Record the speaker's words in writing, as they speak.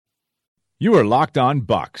You are Locked On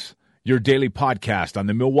Bucks, your daily podcast on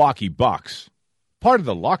the Milwaukee Bucks. Part of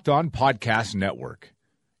the Locked On Podcast Network.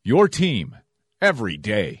 Your team every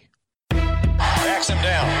day. Backs him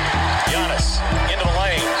down. Giannis into the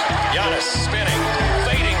lane. Giannis spinning.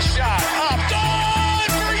 Fading shot. Up. Good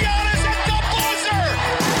for Giannis at the buzzer.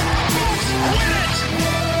 Bucks win it.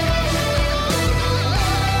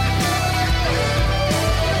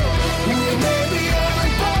 We may be young,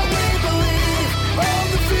 but we believe on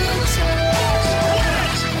the future.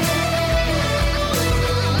 Bucks win it.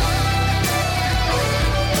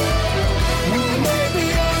 We may be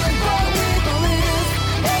young, but we believe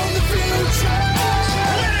on the future.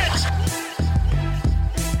 Bucks win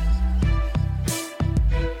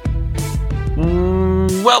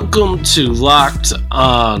it. Welcome to Locked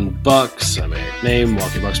On Bucks. I'm Eric Name,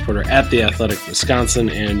 Milwaukee Bucks reporter at The Athletic, Wisconsin,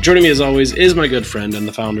 and joining me as always is my good friend and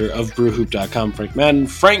the founder of BrewHoop.com, Frank Madden.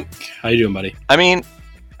 Frank, how you doing, buddy? I mean,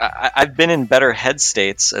 I've been in better head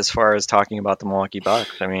states as far as talking about the Milwaukee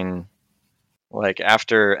Bucks. I mean, like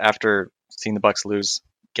after seeing the Bucks lose,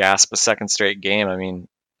 gasp a second straight game. I mean,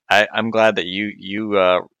 I'm glad that you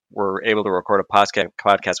were able to record a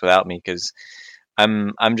podcast without me, because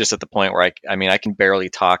I'm just at the point where I can barely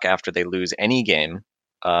talk after they lose any game,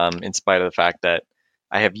 in spite of the fact that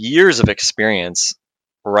I have years of experience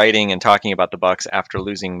writing and talking about the Bucks after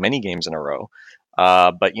losing many games in a row.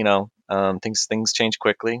 But things change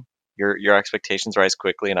quickly. Your expectations rise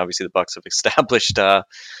quickly, and obviously the Bucks have established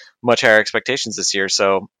much higher expectations this year.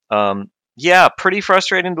 So pretty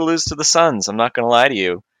frustrating to lose to the Suns. I'm not going to lie to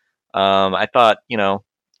you. I thought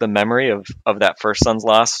the memory of that first Suns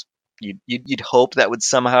loss, you'd hope that would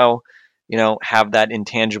somehow have that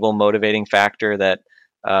intangible motivating factor that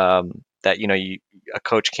a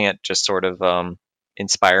coach can't just sort of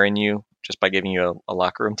inspire in you just by giving you a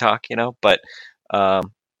locker room talk, but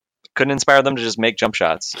couldn't inspire them to just make jump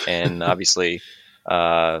shots. And obviously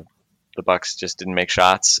the Bucks just didn't make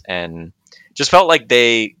shots, and just felt like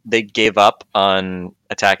they gave up on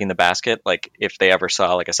attacking the basket. Like if they ever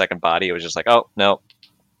saw like a second body, it was just like, oh no,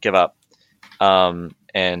 give up.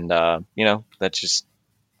 That's just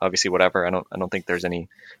obviously whatever. I don't think there's any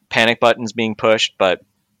panic buttons being pushed, but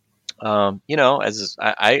I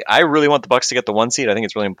really want the Bucks to get the 1 seed. I think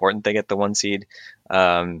it's really important they get the 1 seed.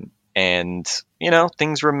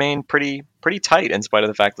 Things remain pretty tight in spite of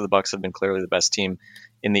the fact that the Bucks have been clearly the best team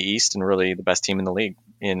in the East and really the best team in the league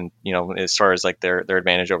in, as far as like their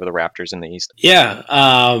advantage over the Raptors in the East. Yeah.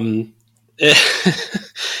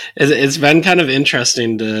 It's been kind of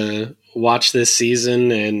interesting to watch this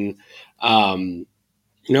season and,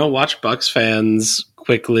 watch Bucks fans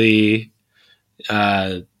quickly,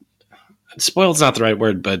 spoiled's not the right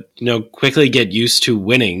word, but, quickly get used to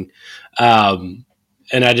winning. And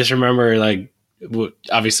I just remember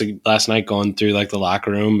obviously last night going through like the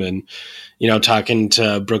locker room and, talking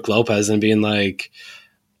to Brook Lopez and being like,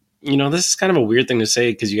 this is kind of a weird thing to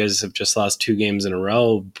say because you guys have just lost 2 games in a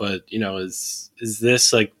row, but is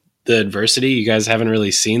this like the adversity you guys haven't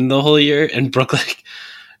really seen the whole year? And Brook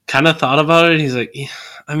kind of thought about it. He's like,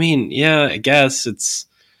 yeah, I guess it's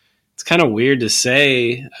kind of weird to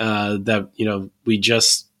say that, we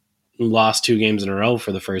just lost 2 games in a row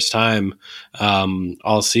for the first time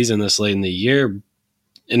all season this late in the year.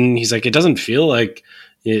 And he's like, it doesn't feel like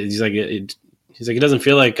it doesn't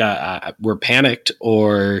feel like we're panicked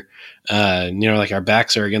or like our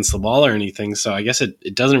backs are against the wall or anything. So I guess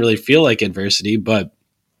it doesn't really feel like adversity, but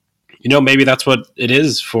maybe that's what it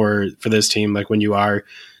is for this team. Like when you are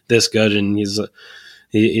this good, and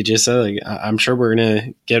he just said, like, I'm sure we're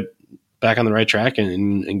gonna get back on the right track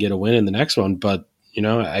and get a win in the next one. But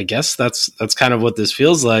I guess that's kind of what this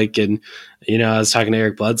feels like. And I was talking to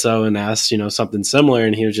Eric Bledsoe and asked something similar,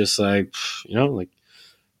 and he was just like,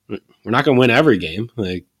 we're not gonna win every game.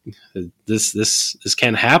 Like this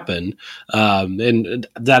can't happen. And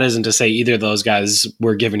that isn't to say either of those guys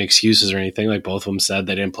were giving excuses or anything. Like both of them said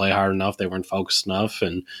they didn't play hard enough, they weren't focused enough,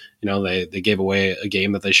 and they gave away a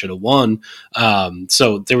game that they should have won.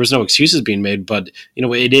 So there was no excuses being made, but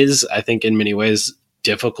it is, I think, in many ways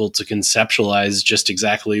difficult to conceptualize just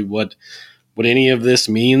exactly what any of this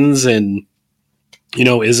means. And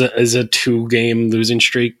is a 2-game losing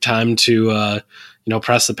streak time to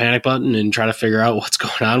press the panic button and try to figure out what's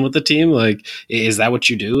going on with the team? Like, is that what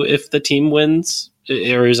you do if the team wins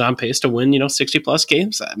or is on pace to win, 60 plus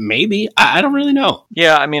games? Maybe. I don't really know.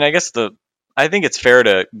 Yeah. I mean, I think it's fair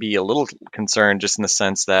to be a little concerned just in the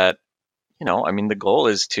sense that, the goal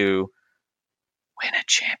is to win a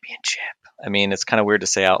championship. I mean, it's kind of weird to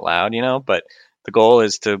say out loud, but the goal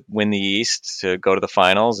is to win the East, to go to the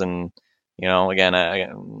finals. And, again,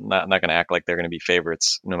 I'm not going to act like they're going to be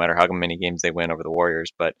favorites no matter how many games they win over the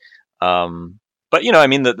Warriors. But But I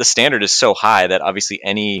mean, the standard is so high that obviously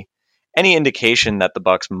any indication that the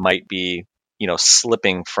Bucks might be,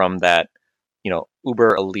 slipping from that,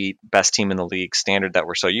 uber elite best team in the league standard that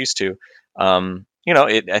we're so used to,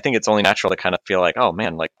 I think it's only natural to kind of feel like, oh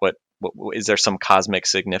man, like what is there some cosmic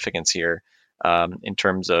significance here, in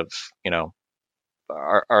terms of,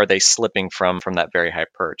 are they slipping from that very high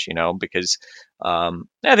perch, because I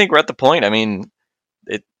think we're at the point. I mean,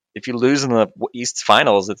 if you lose in the East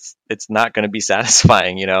Finals, it's not going to be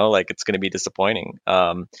satisfying, like it's going to be disappointing.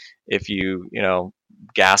 If you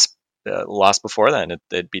gasp lost before then,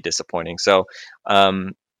 it'd be disappointing. So,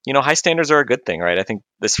 high standards are a good thing, right? I think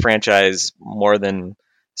this franchise, more than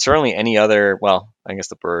certainly any other, well, I guess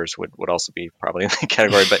the Brewers would also be probably in the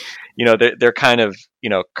category, but they're kind of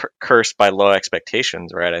cursed by low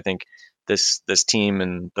expectations, right? I think this team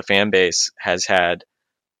and the fan base has had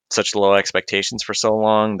such low expectations for so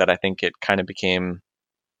long that I think it kind of became,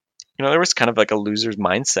 there was kind of like a loser's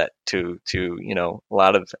mindset to a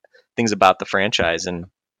lot of things about the franchise. And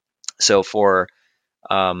so for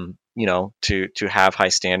to have high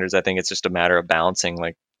standards, I think it's just a matter of balancing,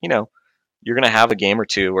 like, you're going to have a game or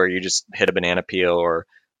two where you just hit a banana peel, or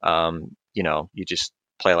you just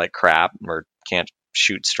play like crap or can't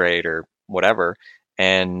shoot straight or whatever.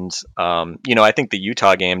 And I think the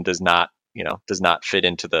Utah game does not fit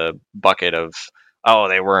into the bucket of, oh,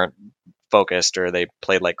 they weren't focused or they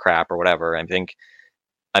played like crap or whatever.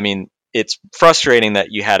 I mean, it's frustrating that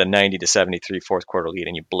you had a 90-73 fourth quarter lead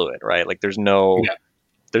and you blew it, right? Like there's no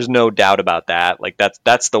doubt about that. Like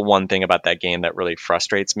that's the one thing about that game that really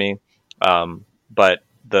frustrates me. But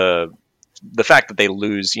the fact that they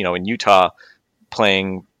lose, in Utah,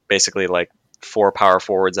 playing basically like 4 power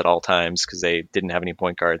forwards at all times because they didn't have any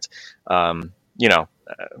point guards,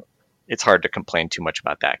 it's hard to complain too much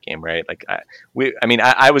about that game, right? Like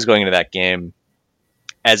I was going into that game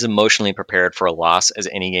as emotionally prepared for a loss as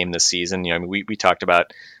any game this season. We talked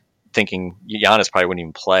about thinking Giannis probably wouldn't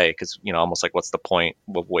even play because, almost like what's the point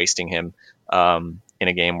of wasting him in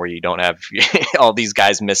a game where you don't have all these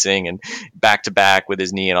guys missing and back to back with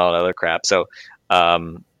his knee and all that other crap. So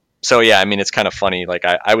yeah, I mean, it's kind of funny. Like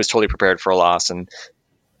I was totally prepared for a loss, and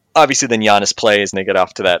obviously then Giannis plays and they get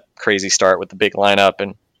off to that crazy start with the big lineup,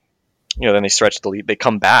 and then they stretch the lead. They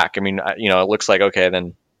come back. I mean, it looks like, okay,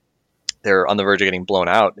 then they're on the verge of getting blown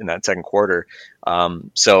out in that second quarter.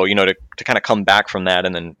 So, to kind of come back from that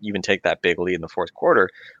and then even take that big lead in the fourth quarter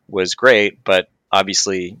was great. But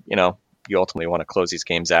obviously, you ultimately want to close these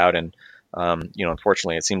games out. And,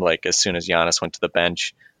 unfortunately, it seemed like as soon as Giannis went to the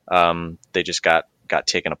bench, they just got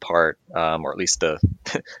taken apart, or at least the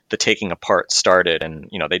taking apart started,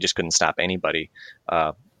 and, they just couldn't stop anybody,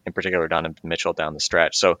 in particular Donovan Mitchell down the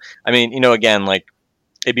stretch. So, I mean, again, like,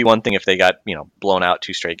 it'd be one thing if they got, blown out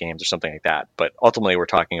 2 straight games or something like that. But ultimately we're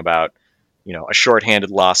talking about, a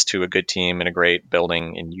shorthanded loss to a good team in a great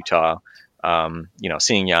building in Utah.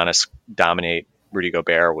 Seeing Giannis dominate Rudy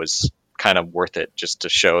Gobert was kind of worth it, just to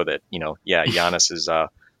show that, Giannis is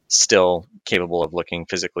still capable of looking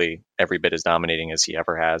physically every bit as dominating as he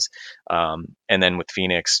ever has. And then with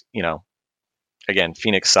Phoenix, again,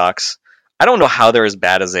 Phoenix sucks. I don't know how they're as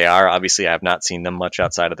bad as they are. Obviously, I have not seen them much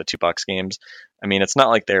outside of the 2 Bucks games. I mean, it's not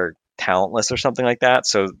like they're talentless or something like that.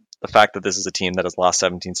 So the fact that this is a team that has lost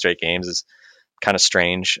 17 straight games is kind of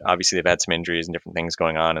strange. Obviously, they've had some injuries and different things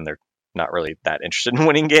going on, and they're not really that interested in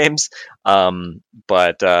winning games.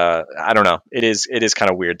 But I don't know. It is kind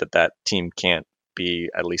of weird that team can't be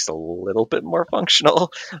at least a little bit more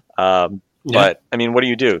functional. But I mean, what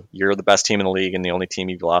do? You're the best team in the league, and the only team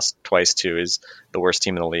you've lost twice to is the worst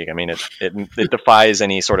team in the league. I mean, it defies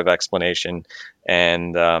any sort of explanation.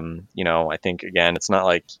 And I think, again, it's not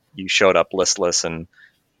like you showed up listless and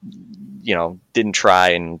didn't try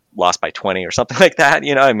and lost by 20 or something like that.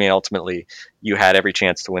 I mean, ultimately you had every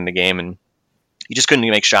chance to win the game, and you just couldn't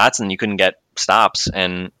make shots and you couldn't get stops,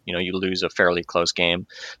 and you lose a fairly close game.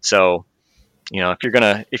 So if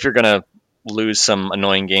you're gonna lose some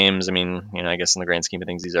annoying games, I mean, I guess in the grand scheme of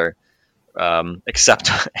things, these are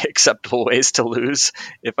acceptable ways to lose,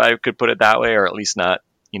 if I could put it that way, or at least not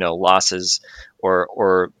losses,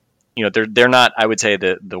 or they're not, I would say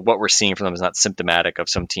the what we're seeing from them is not symptomatic of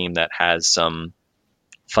some team that has some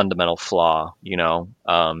fundamental flaw.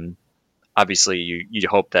 Obviously you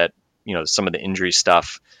hope that some of the injury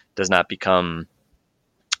stuff does not become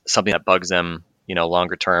something that bugs them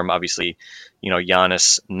longer term. Obviously,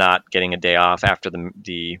 Giannis not getting a day off after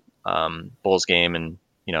the Bulls game and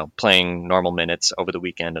playing normal minutes over the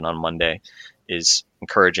weekend and on Monday is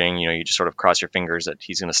encouraging. You just sort of cross your fingers that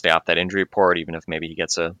he's going to stay off that injury report, even if maybe he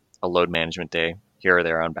gets a load management day here or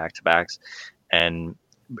there on back-to-backs. And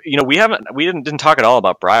we didn't talk at all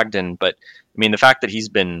about Brogdon, but I mean, the fact that he's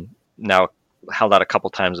been now held out a couple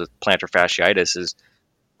times with plantar fasciitis is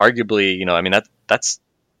arguably, I mean, that's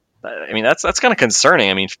kind of concerning.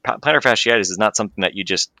 I mean, plantar fasciitis is not something that you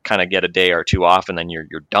just kind of get a day or two off and then you're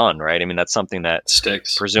done, right? I mean, that's something that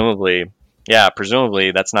sticks. Presumably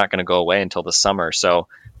that's not going to go away until the summer. So,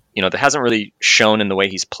 that hasn't really shown in the way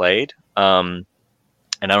he's played. And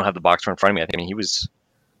I don't have the box score in front of me. I mean, was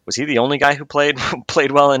he the only guy who played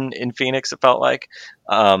well in Phoenix? It felt like.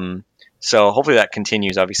 So hopefully that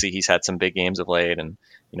continues. Obviously, he's had some big games of late, and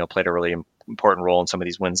played a really important role in some of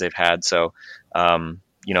these wins they've had. So,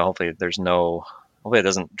 hopefully it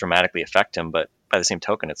doesn't dramatically affect him. But by the same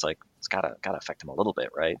token, it's like it's gotta affect him a little bit,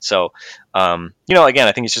 right? So, again,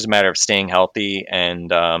 I think it's just a matter of staying healthy,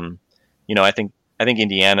 and I think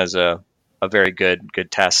Indiana's a very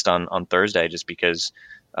good test on Thursday, just because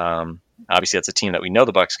obviously that's a team that we know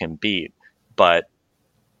the Bucks can beat, but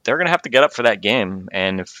they're going to have to get up for that game.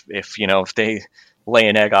 And if they lay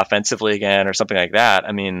an egg offensively again or something like that,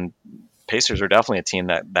 I mean, Pacers are definitely a team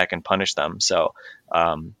that can punish them. So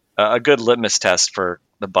a good litmus test for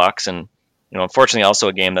the Bucks, and unfortunately also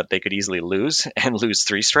a game that they could easily lose and lose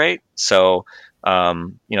 3 straight. So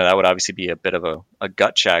that would obviously be a bit of a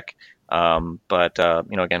gut check. But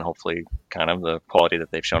again, hopefully kind of the quality that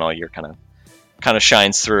they've shown all year kind of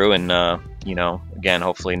shines through, and again,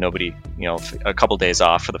 hopefully nobody, a couple days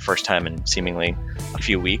off for the first time in seemingly a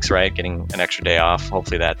few weeks, right? Getting an extra day off.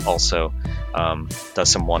 Hopefully that also does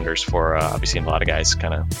some wonders for obviously a lot of guys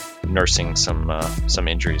kind of nursing some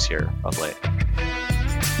injuries here of late.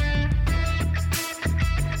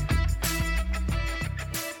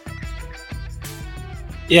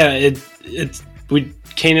 Yeah,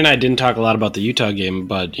 Kane and I didn't talk a lot about the Utah game,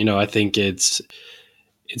 but I think it's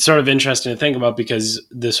sort of interesting to think about, because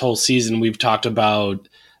this whole season we've talked about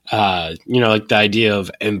like the idea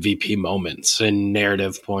of MVP moments and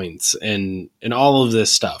narrative points and all of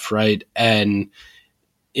this stuff, right? And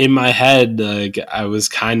in my head, like, I was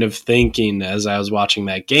kind of thinking as I was watching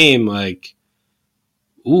that game, like,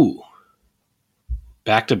 ooh,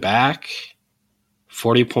 back-to-back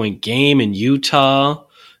 40-point game in Utah.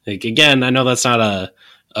 Like, again, I know that's not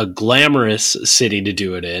a glamorous city to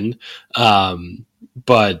do it in,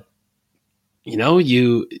 but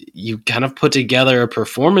you kind of put together a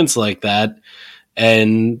performance like that,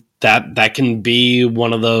 and that can be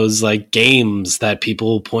one of those like games that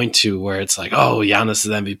people point to where it's like, oh, Giannis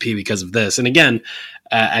is MVP because of this. And again,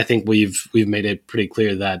 I think we've made it pretty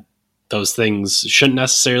clear that those things shouldn't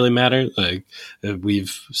necessarily matter. Like, we've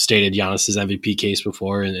stated Giannis's MVP case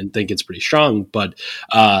before and think it's pretty strong. But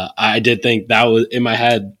I did think that was in my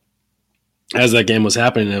head as that game was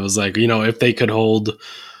happening. It was like, if they could hold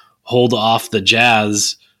off the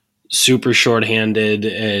Jazz super shorthanded,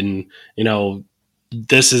 and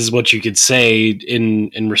this is what you could say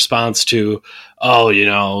in response to,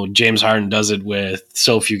 James Harden does it with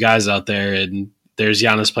so few guys out there, and there's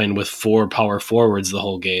Giannis playing with 4 power forwards the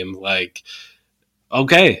whole game. Like,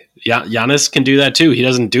 okay, Giannis can do that too. He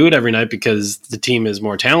doesn't do it every night because the team is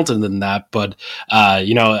more talented than that. But,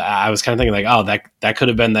 I was kind of thinking like, oh, that could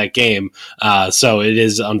have been that game. So it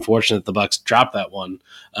is unfortunate the Bucks dropped that one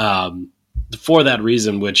for that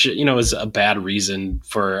reason, which, is a bad reason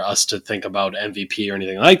for us to think about MVP or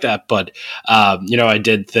anything like that. But, I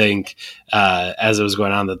did think as it was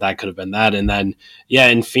going on that could have been that. And then,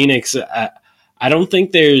 in Phoenix, I don't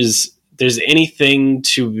think there's anything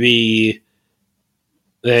to be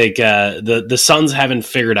like the Suns haven't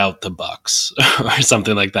figured out the Bucks or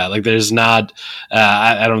something like that. Like, there's not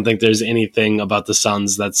I don't think there's anything about the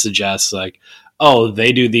Suns that suggests like, oh,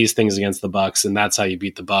 they do these things against the Bucks and that's how you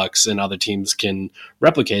beat the Bucks and other teams can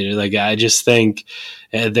replicate it. Like, I just think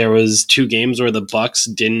there was 2 games where the Bucks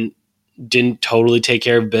didn't totally take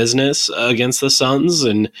care of business against the Suns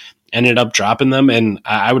and ended up dropping them. And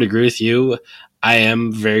I would agree with you. I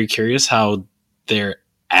am very curious how they're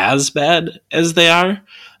as bad as they are,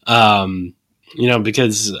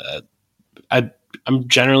 because I'm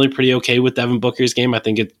generally pretty okay with Devin Booker's game. I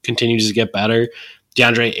think it continues to get better.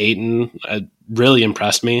 DeAndre Ayton really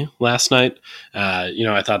impressed me last night.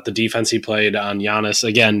 I thought the defense he played on Giannis,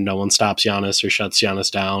 again, no one stops Giannis or shuts Giannis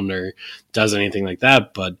down or does anything like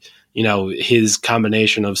that, but his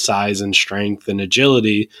combination of size and strength and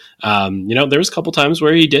agility, there was a couple times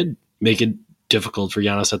where he did make it difficult for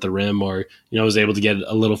Giannis at the rim, or was able to get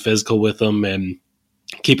a little physical with him and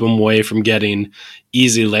keep him away from getting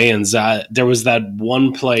easy lay-ins. There was that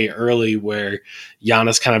one play early where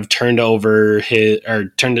Giannis kind of turned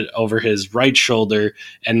it over his right shoulder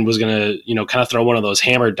and was gonna kind of throw one of those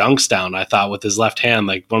hammer dunks down, I thought, with his left hand,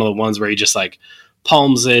 like one of the ones where he just like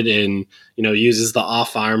palms it and, uses the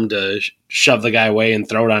off arm to shove the guy away and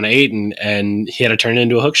throw it on Ayton, and he had to turn it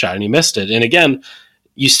into a hook shot and he missed it. And again,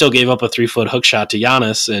 you still gave up a 3-foot hook shot to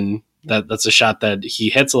Giannis, and that's a shot that he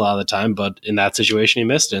hits a lot of the time, but in that situation he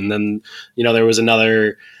missed it. And then, there was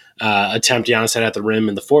another attempt Giannis had at the rim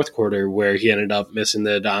in the fourth quarter where he ended up missing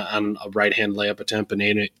it on a right-hand layup attempt, and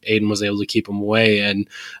Ayton was able to keep him away. And,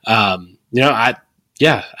 I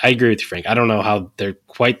agree with you, Frank. I don't know how they're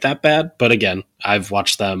quite that bad, but again, I've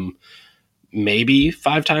watched them maybe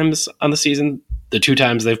 5 times on the season, the 2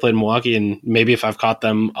 times they've played Milwaukee, and maybe if I've caught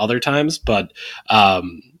them other times. But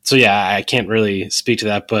I can't really speak to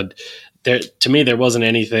that. But to me, there wasn't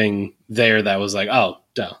anything there that was like, oh,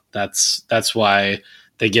 no, that's why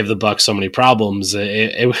they give the Bucks so many problems.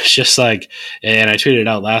 It was just like, and I tweeted it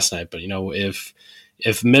out last night, but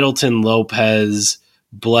if Middleton, Lopez,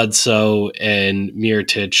 Bledsoe, and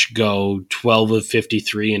Mirotic go 12 of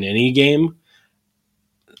 53 in any game,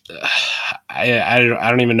 I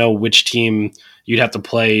don't even know which team you'd have to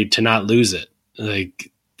play to not lose it.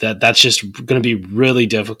 Like that's just going to be really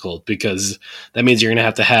difficult, because that means you're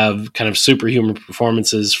going to have kind of superhuman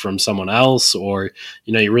performances from someone else, or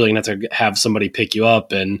you're really going to have to have somebody pick you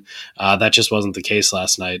up, and that just wasn't the case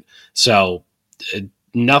last night. So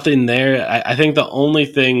nothing there. I think the only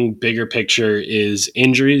thing bigger picture is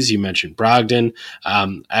injuries. You mentioned Brogdon.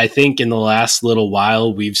 I think in the last little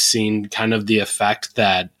while we've seen kind of the effect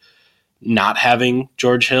that not having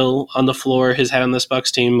George Hill on the floor has had on this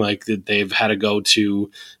Bucks team. Like they've had to go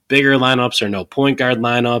to bigger lineups or no point guard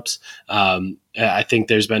lineups. I think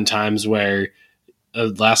there's been times where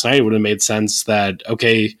last night it would have made sense that,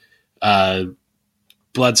 okay,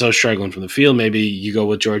 Bledsoe struggling from the field, maybe you go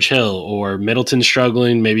with George Hill, or Middleton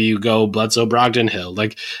struggling, maybe you go Bledsoe, Brogdon, Hill.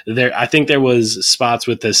 Like I think there was spots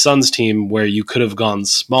with the Suns team where you could have gone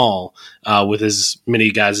small with as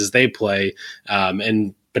many guys as they play,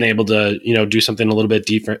 and been able to, do something a little bit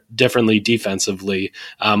differently defensively,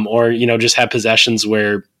 or, just have possessions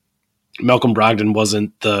where Malcolm Brogdon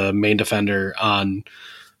wasn't the main defender on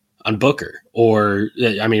Booker, or,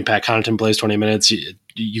 Pat Connaughton plays 20 minutes.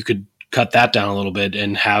 You could cut that down a little bit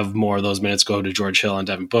and have more of those minutes go to George Hill and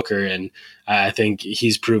Devin Booker. And I think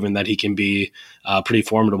he's proven that he can be pretty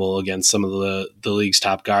formidable against some of the league's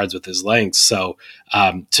top guards with his length. So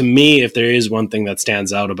to me, if there is one thing that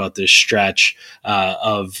stands out about this stretch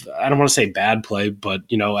of, I don't want to say bad play, but,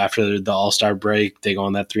 after the All-Star break, they go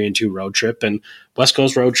on that 3-2 road trip, and West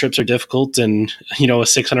Coast road trips are difficult, and a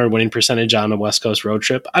 600 winning percentage on a West Coast road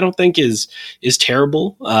trip I don't think is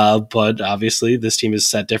terrible, but obviously this team has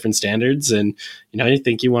set different standards, and you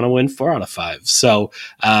think you want to win 4 out of 5. So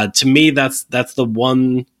to me, that's the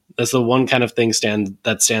one kind of thing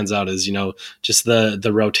that stands out, is just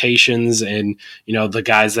the rotations, and the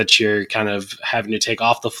guys that you're kind of having to take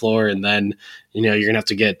off the floor, and then you're gonna have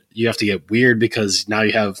to get weird, because now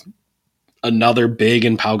you have another big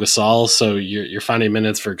in Pau Gasol, so you're finding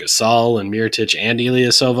minutes for Gasol and Mirotic and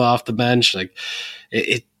Ilyasova off the bench. Like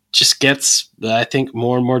it just gets, I think,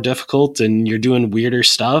 more and more difficult, and you're doing weirder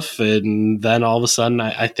stuff, and then all of a sudden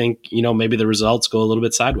I think maybe the results go a little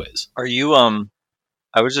bit sideways. Are you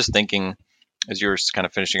I was just thinking as you were kind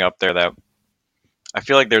of finishing up there that I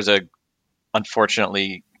feel like there's a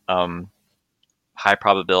unfortunately high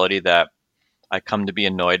probability that I come to be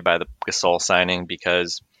annoyed by the Gasol signing,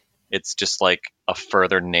 because it's just like a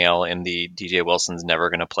further nail in the DJ Wilson's never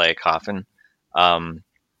going to play coffin.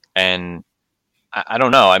 And I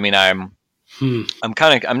don't know. I mean,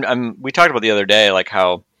 we talked about the other day, like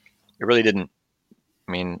how it really didn't,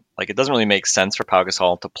 it doesn't really make sense for Pau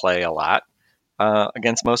Gasol to play a lot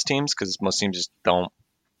against most teams, because most teams just don't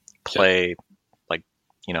play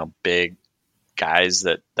big guys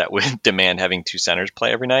that would demand having 2 centers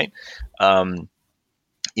play every night.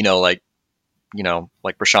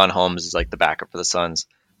 Like Rashawn Holmes is like the backup for the Suns.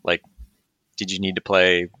 Like, did you need to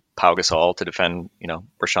play Pau Gasol to defend,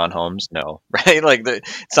 Rashawn Holmes? No, right? Like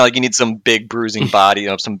it's not like you need some big bruising body,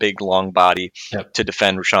 some big long body to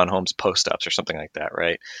defend Rashawn Holmes post-ups or something like that,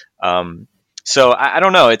 right? So I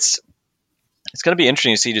don't know. It's going to be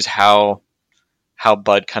interesting to see just how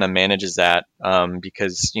Bud kind of manages that,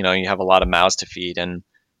 because you have a lot of mouths to feed, and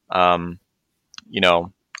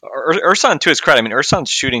Ersan, to his credit, Ersan's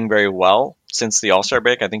shooting very well since the All-Star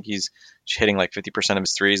break. I think he's hitting like 50% of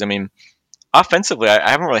his threes. Offensively, I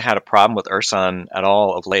haven't really had a problem with Ersan at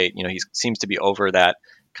all of late. He seems to be over that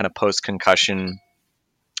kind of post-concussion,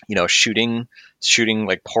 shooting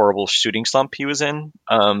like horrible shooting slump he was in.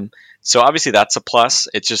 So obviously that's a plus.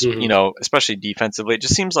 It's just, especially defensively, it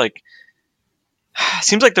just seems like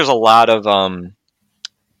there's a lot of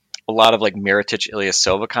like Mirotic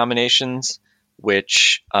Ilyasova combinations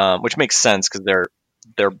which makes sense because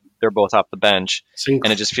they're both off the bench,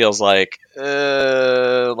 and it just feels like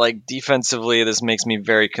defensively this makes me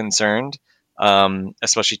very concerned,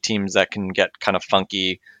 especially teams that can get kind of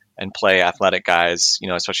funky and play athletic guys,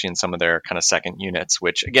 especially in some of their kind of second units,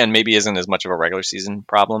 which again maybe isn't as much of a regular season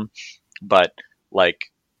problem, but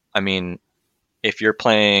if you're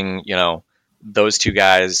playing those two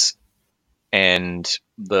guys and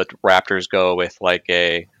the Raptors go with like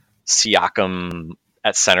a Siakam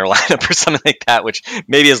at center lineup or something like that, which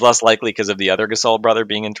maybe is less likely because of the other Gasol brother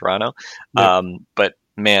being in Toronto. Yeah. But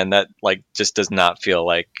man, that just does not feel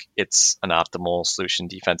like it's an optimal solution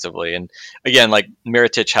defensively. And again,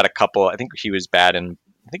 Mirotic had a couple, I think he was bad, and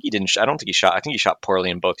I think he didn't, I don't think he shot, I think he shot poorly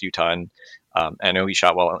in both Utah and I know he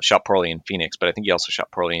shot poorly in Phoenix, but I think he also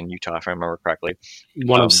shot poorly in Utah, if I remember correctly.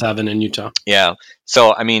 1 of 7 in Utah. Yeah.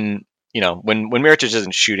 So, when Mirotic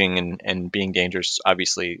isn't shooting and being dangerous,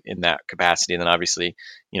 obviously in that capacity, then obviously,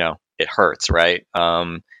 it hurts, right?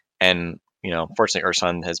 Fortunately,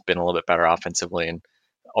 Ersan has been a little bit better offensively and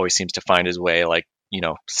always seems to find his way,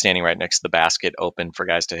 standing right next to the basket, open for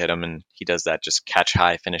guys to hit him, and he does that just catch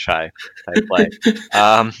high, finish high type play.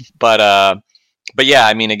 But yeah,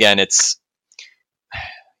 again, it's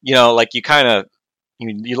you like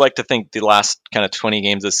to think the last kind of 20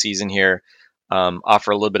 games this season here offer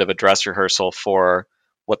a little bit of a dress rehearsal for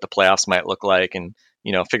what the playoffs might look like, and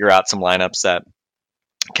figure out some lineups that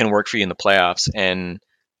can work for you in the playoffs. And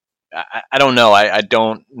I don't know. I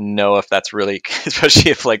don't know if that's really, especially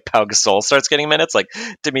if Pau Gasol starts getting minutes.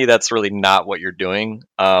 To me, that's really not what you're doing,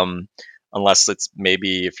 unless it's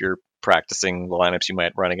maybe if you're practicing the lineups you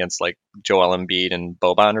might run against Joel Embiid and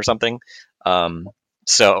Boban or something.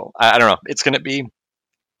 So I don't know. It's going to be,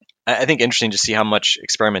 I think, interesting to see how much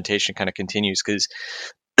experimentation kind of continues, because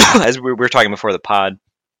as we were talking before the pod,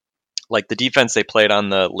 the defense they played on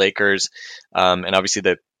the Lakers, and obviously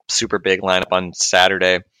the super big lineup on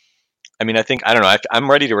Saturday. I think, I don't know.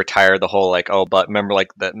 I'm ready to retire the whole but remember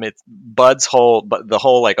Bud's whole, but the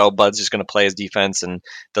whole Bud's just going to play his defense and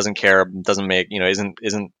doesn't care, doesn't make,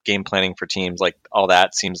 isn't game planning for teams. All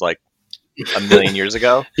that seems like a million years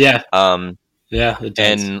ago. Yeah. Yeah, it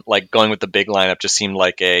does. And going with the big lineup just seemed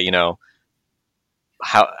like a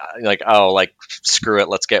screw it,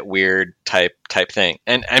 let's get weird type thing.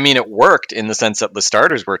 And it worked in the sense that the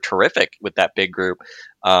starters were terrific with that big group.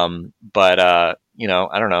 But I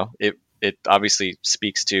don't know. It obviously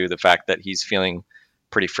speaks to the fact that he's feeling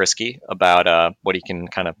pretty frisky about what he can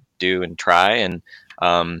kind of do and try. And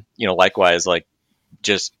likewise,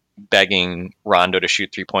 just begging Rondo to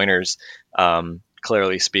shoot 3-pointers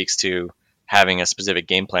clearly speaks to having a specific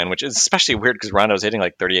game plan, which is especially weird because Rondo's hitting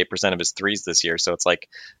 38% of his threes this year. So it's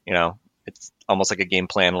it's almost like a game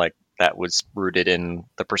plan that was rooted in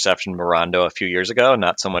the perception of Rondo a few years ago,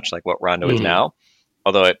 not so much what Rondo is now,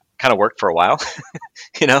 although it kind of worked for a while.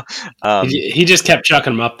 He just kept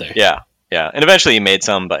chucking them up there. Yeah. And eventually he made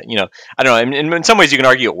some, but I don't know. In some ways you can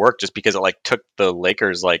argue it worked just because it took the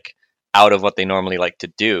Lakers out of what they normally like to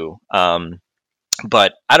do.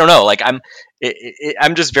 But I don't know.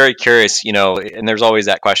 I'm just very curious, and there's always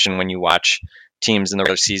that question when you watch teams in the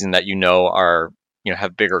regular season that are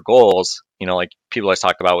have bigger goals. People always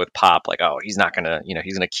talk about with Pop, oh, he's not gonna,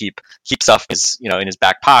 he's gonna keep stuff in his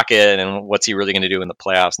back pocket, and what's he really gonna do in the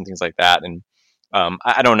playoffs and things like that. And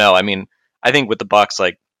I don't know. I think with the Bucks,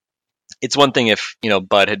 it's one thing if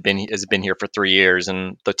Bud has been here for 3 years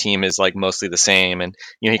and the team is mostly the same, and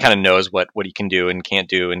he kind of knows what he can do and can't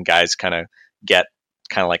do, and guys kind of get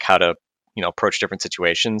how to approach different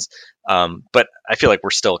situations. But I feel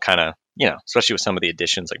we're still kind of especially with some of the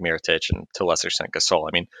additions like Mirotic and to a lesser extent Gasol.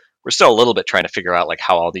 We're still a little bit trying to figure out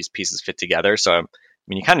how all these pieces fit together. So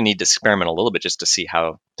you kind of need to experiment a little bit just to see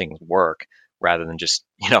how things work, rather than just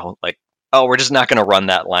oh, we're just not going to run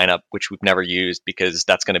that lineup which we've never used because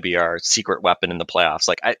that's going to be our secret weapon in the playoffs.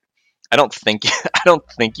 I don't think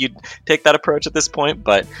you'd take that approach at this point,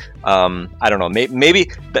 but I don't know.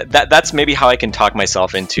 Maybe that's maybe how I can talk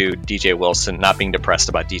myself into DJ Wilson, not being depressed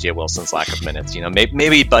about DJ Wilson's lack of minutes.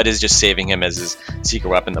 Maybe Bud is just saving him as his secret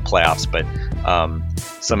weapon in the playoffs, but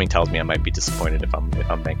something tells me I might be disappointed if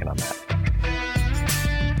I'm banking on that.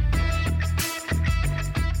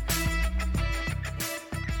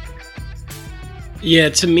 Yeah,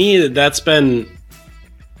 to me, that's been.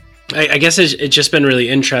 I guess it's just been really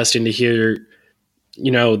interesting to hear,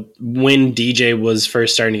 when DJ was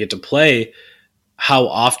first starting to get to play, how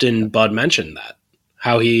often Bud mentioned that,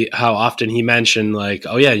 how often he mentioned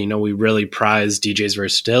oh yeah, we really prize DJ's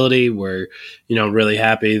versatility. We're, really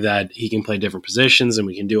happy that he can play different positions and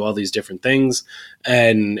we can do all these different things.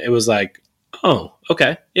 And it was oh,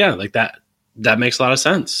 okay. Yeah. that makes a lot of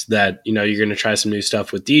sense that, you're going to try some new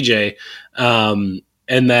stuff with DJ. And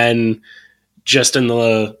then just in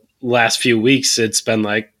the last few weeks, it's been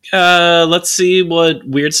like, let's see what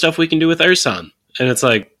weird stuff we can do with Ersan. And it's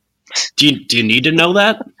like, do you need to know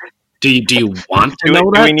that? Do you want to know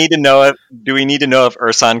that? Do we need to know if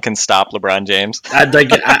Ersan can stop LeBron James?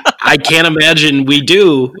 I can't imagine we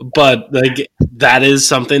do, but like that is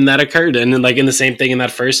something that occurred, and then, like in the same thing in that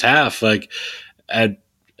first half, like,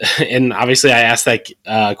 and obviously I asked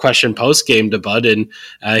that question post game to Bud, and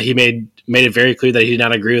he made it very clear that he did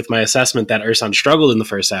not agree with my assessment that Ersan struggled in the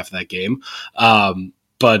first half of that game,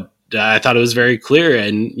 but I thought it was very clear,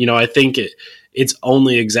 and I think it's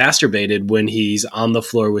only exacerbated when he's on the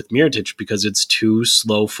floor with Mirotic because it's two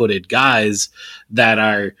slow-footed guys that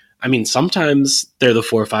are, sometimes they're the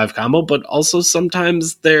 4-5 combo, but also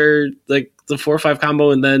sometimes they're like the 4-5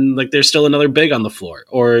 combo and then like there's still another big on the floor,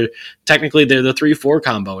 or technically they're the 3-4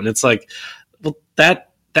 combo. And it's like, well, that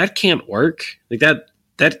can't work. Like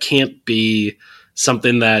that can't be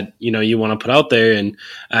something that, you want to put out there. And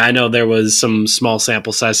I know there was some small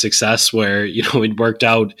sample size success where, it worked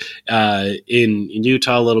out in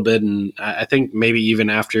Utah a little bit. And I think maybe even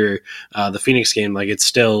after the Phoenix game, like it's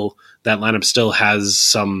still, that lineup still has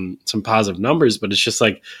some positive numbers, but it's just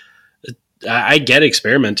like, I get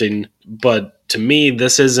experimenting, but to me,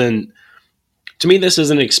 this isn't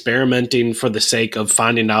experimenting for the sake of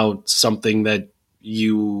finding out something that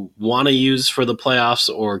you want to use for the playoffs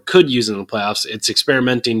or could use in the playoffs. It's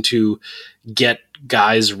experimenting to get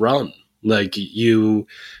guys run. Like you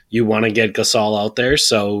want to get Gasol out there.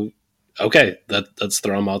 So, okay, let's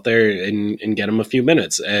throw him out there and get him a few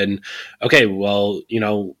minutes. And okay, well,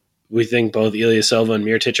 we think both Ilyasova and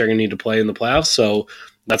Mirotic are going to need to play in the playoffs. So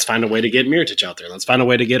let's find a way to get Mirotic out there. Let's find a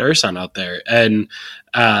way to get Ersan out there. And,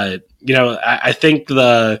 I think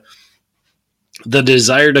the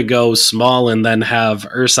desire to go small and then have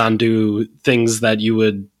Ersan do things that you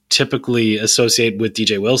would typically associate with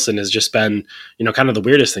DJ Wilson has just been, kind of the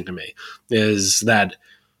weirdest thing to me, is that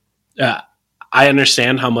I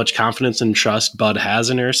understand how much confidence and trust Bud has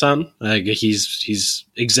in Ersan. Like he's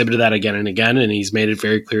exhibited that again and again, and he's made it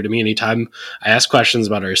very clear to me anytime I ask questions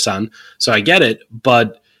about Ersan. So I get it,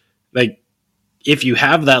 but like if you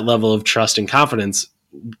have that level of trust and confidence,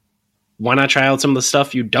 why not try out some of the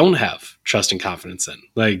stuff you don't have trust and confidence in?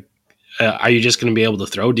 Like, are you just going to be able to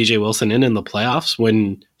throw DJ Wilson in the playoffs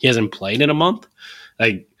when he hasn't played in a month?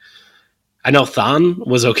 Like, I know Thon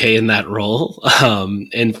was okay in that role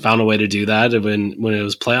and found a way to do that when it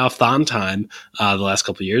was playoff Thon time the last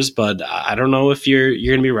couple of years. But I don't know if you're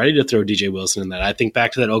going to be ready to throw DJ Wilson in that. I think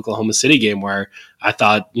back to that Oklahoma City game where I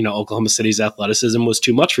thought, Oklahoma City's athleticism was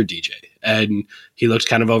too much for DJ. And he looked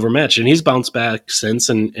kind of overmatched. And he's bounced back since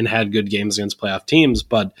and had good games against playoff teams.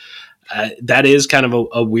 But that is kind of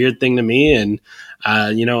a weird thing to me. And,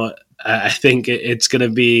 I think it's going to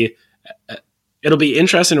be – it'll be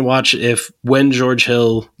interesting to watch if when George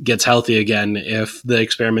Hill gets healthy again, if the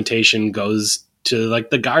experimentation goes to like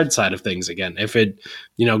the guard side of things again, if it,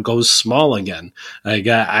 goes small again. Like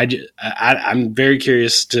I'm very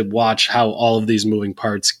curious to watch how all of these moving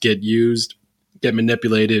parts get used, get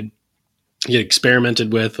manipulated, get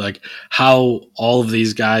experimented with, like how all of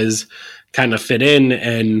these guys kind of fit in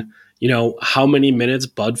and, how many minutes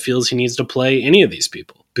Bud feels he needs to play any of these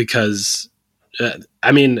people. Because,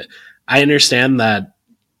 I understand that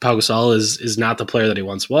Pau Gasol is not the player that he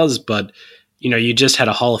once was, but you just had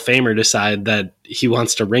a Hall of Famer decide that he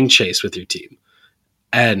wants to ring chase with your team.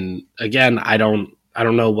 And again, I don't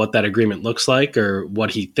know what that agreement looks like or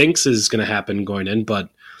what he thinks is going to happen going in, but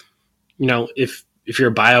if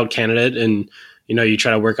you're a buyout candidate and you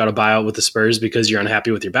try to work out a buyout with the Spurs because you're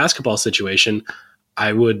unhappy with your basketball situation,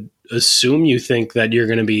 I would assume you think that you're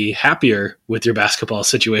going to be happier with your basketball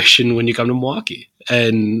situation when you come to Milwaukee.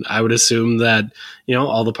 And I would assume that,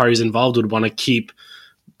 all the parties involved would want to keep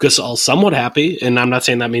Gasol somewhat happy. And I'm not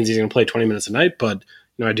saying that means he's going to play 20 minutes a night, but,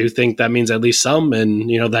 I do think that means at least some. And,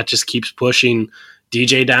 that just keeps pushing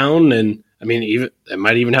DJ down. And even it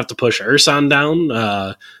might even have to push Ersan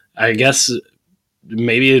down. I guess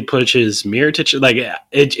maybe it pushes Mirotic. Like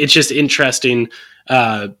it's just interesting.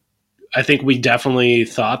 I think we definitely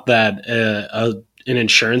thought that an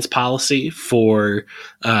insurance policy for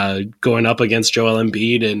going up against Joel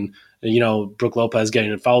Embiid and, Brook Lopez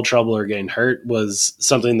getting in foul trouble or getting hurt was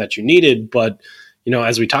something that you needed. But,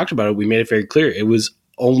 as we talked about it, we made it very clear it was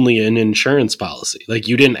only an insurance policy. Like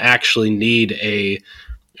you didn't actually need I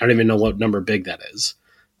don't even know what number big that is.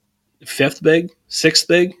 5th big, 6th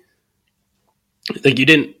big. Like you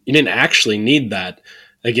didn't actually need that.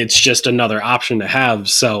 Like it's just another option to have.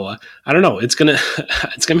 So I don't know. It's gonna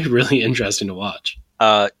be really interesting to watch.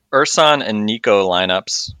 Ersan and Nico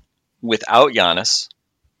lineups without Giannis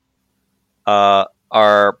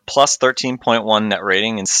are plus 13.1 net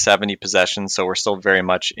rating in 70 possessions, so we're still very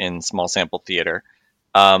much in small sample theater.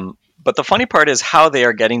 But the funny part is how they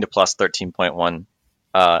are getting to plus 13.1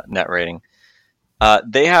 net rating.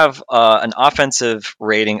 They have an offensive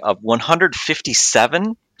rating of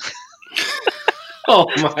 157 Oh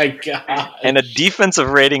my god! and a defensive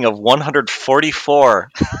rating of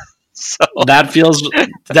 144. So That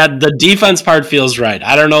the defense part feels right.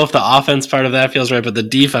 I don't know if the offense part of that feels right, but the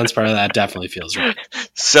defense part of that definitely feels right.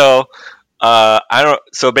 So I don't.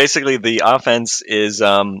 So basically, the offense is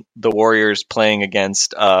the Warriors playing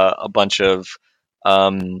against a bunch of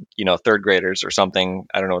third graders or something.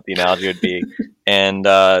 I don't know what the analogy would be. And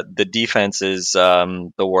the defense is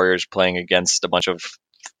the Warriors playing against a bunch of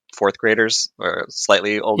fourth graders or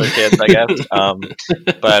slightly older kids, I guess.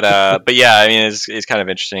 But yeah, I mean, it's kind of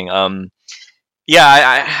interesting. Yeah,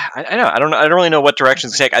 I know. I don't really know what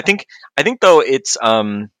directions to take. I think though it's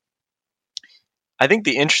I think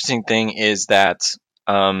the interesting thing is that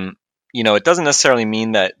it doesn't necessarily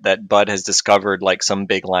mean that Bud has discovered like some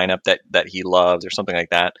big lineup that he loves or something like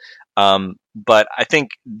that. But I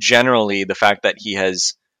think generally the fact that he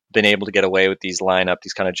has been able to get away with these kind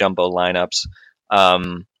of jumbo lineups,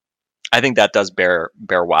 I think that does bear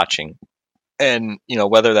watching. And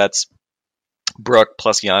whether that's Brook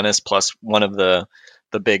plus Giannis plus one of the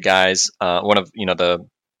big guys, one of the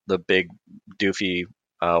big doofy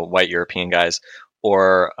white European guys,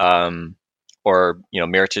 or Mirotic and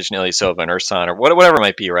Ilyasova and Ersan or whatever it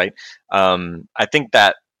might be, right? I think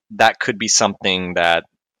that could be something that,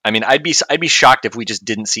 I mean, I'd be shocked if we just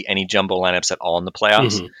didn't see any jumbo lineups at all in the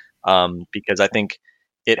playoffs, because I think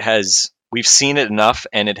we've seen it enough,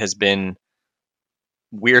 and it has been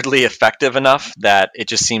weirdly effective enough that it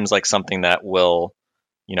just seems like something that will,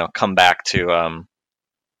 come back to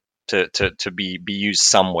be used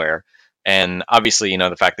somewhere. And obviously,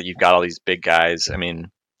 the fact that you've got all these big guys, I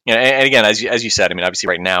mean, and again, as you said, I mean, obviously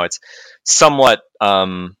right now it's somewhat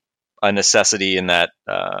a necessity in that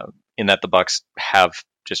the Bucks have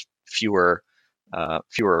just fewer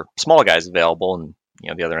small guys available, and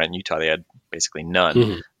the other end in Utah they had basically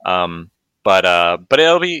none. But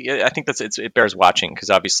it'll be, I think it bears watching, because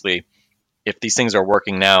obviously if these things are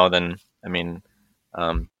working now, then I mean, I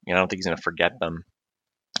don't think he's going to forget them.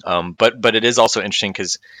 But it is also interesting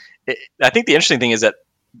because I think the interesting thing is that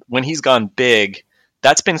when he's gone big,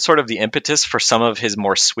 that's been sort of the impetus for some of his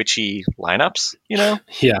more switchy lineups, Yeah.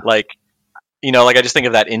 Like I just think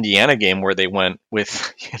of that Indiana game where they went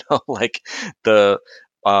with, like what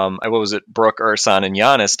was it? Brook, Ersan, and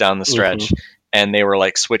Giannis down the stretch. And they were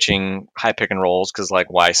like switching high pick and rolls because, like,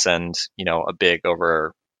 why send a big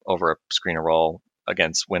over a screen and roll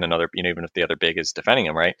against when another even if the other big is defending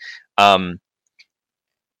him, right?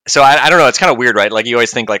 So I don't know. It's kind of weird, right? Like you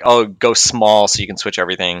always think like, oh, go small so you can switch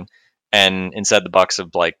everything, and instead the Bucks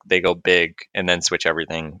have like they go big and then switch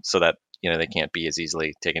everything so that they can't be as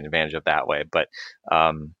easily taken advantage of that way. But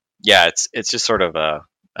yeah, it's just sort of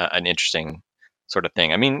an interesting sort of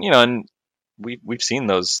thing. I mean, and we've seen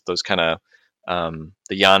those kind of the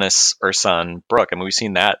Giannis, Ersan, Brook. I mean, we've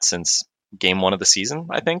seen that since game 1 of the season,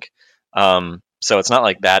 I think. So it's not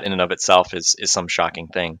like that in and of itself is some shocking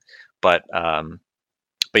thing, but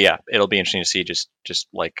yeah, it'll be interesting to see just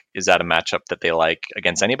like, is that a matchup that they like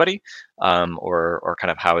against anybody, or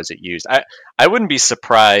kind of how is it used? I wouldn't be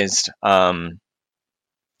surprised.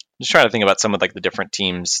 Just trying to think about some of like the different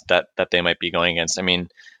teams that they might be going against. I mean,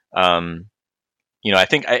 I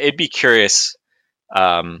think it'd be curious.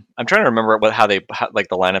 I'm trying to remember how the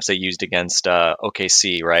lineups they used against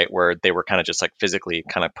OKC, right, where they were kind of just like physically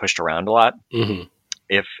kind of pushed around a lot.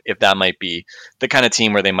 If that might be the kind of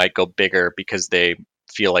team where they might go bigger because they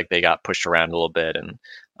feel like they got pushed around a little bit, and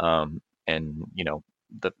the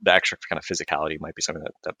extra kind of physicality might be something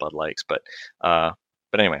that Bud likes. But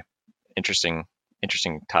anyway, interesting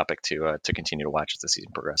topic to continue to watch as the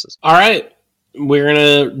season progresses. All right. We're going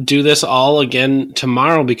to do this all again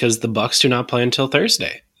tomorrow because the Bucks do not play until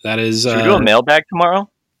Thursday. That is... Should we do a mailbag tomorrow?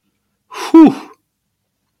 Whew.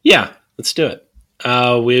 Yeah, let's do it.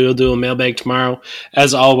 We will do a mailbag tomorrow.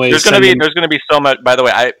 As always... There's going to be so much... By the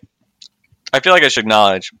way, I feel like I should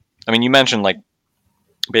acknowledge... I mean, you mentioned, like,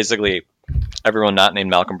 basically everyone not named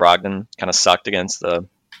Malcolm Brogdon kind of sucked against the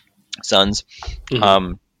Suns.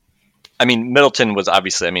 I mean, Middleton was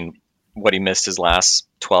obviously... I mean, he missed his last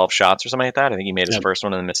 12 shots or something like that. I think he made his first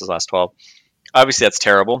one and then missed his last 12. Obviously, that's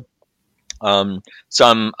terrible. So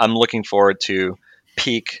I'm looking forward to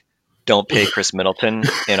peak don't pay Chris Middleton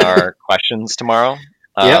in our questions tomorrow.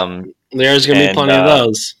 There's going to be plenty of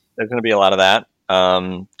those. There's going to be a lot of that.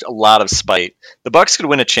 A lot of spite. The Bucks could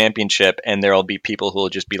win a championship, and there'll be people who will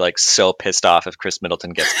just be like so pissed off if Chris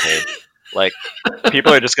Middleton gets paid. Like,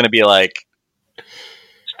 people are just going to be like,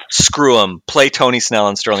 screw him. Play Tony Snell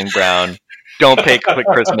and Sterling Brown. Don't pay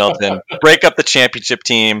Chris Middleton. Break up the championship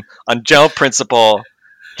team on general principle.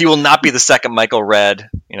 He will not be the second Michael Redd.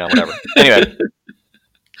 Whatever. Anyway.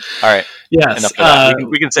 All right. Yes.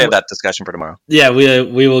 We can save that discussion for tomorrow. Yeah,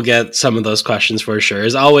 we will get some of those questions for sure.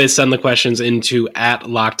 As always, send the questions into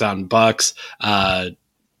 @LockedOnBucks.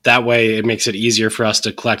 That way it makes it easier for us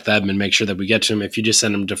to collect them and make sure that we get to them. If you just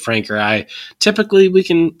send them to Frank or I, typically we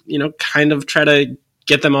can, kind of try to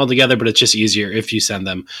get them all together, but it's just easier if you send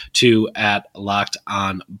them to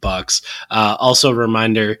 @LockedOnBucks. Also a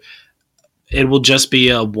reminder, it will just be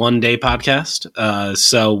a one-day podcast,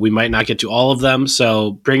 so we might not get to all of them.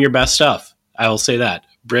 So bring your best stuff. I will say that.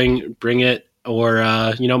 Bring it,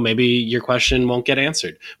 or maybe your question won't get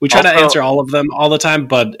answered. We try to answer all of them all the time,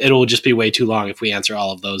 but it'll just be way too long if we answer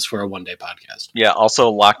all of those for a one-day podcast. Yeah.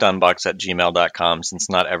 Also, lockedonbucks@gmail.com, since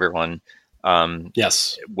not everyone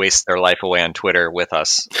wastes their life away on Twitter with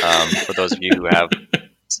us. For those of you who have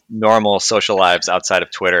normal social lives outside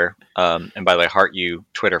of Twitter, and by the way, heart you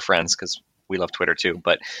Twitter friends, because we love Twitter too.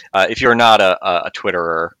 But if you're not a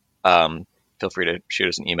Twitterer, feel free to shoot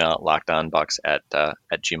us an email at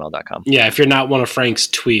lockedonbucks@gmail.com. Yeah, if you're not one of Frank's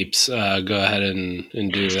tweeps, go ahead and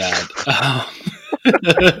do that.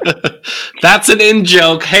 That's an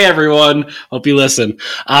in-joke. Hey, everyone. Hope you listen.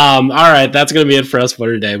 All right, that's going to be it for us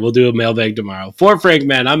for today. We'll do a mailbag tomorrow. For Frank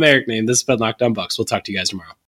Mann, I'm Eric Name. This has been Locked On Bucks. We'll talk to you guys tomorrow.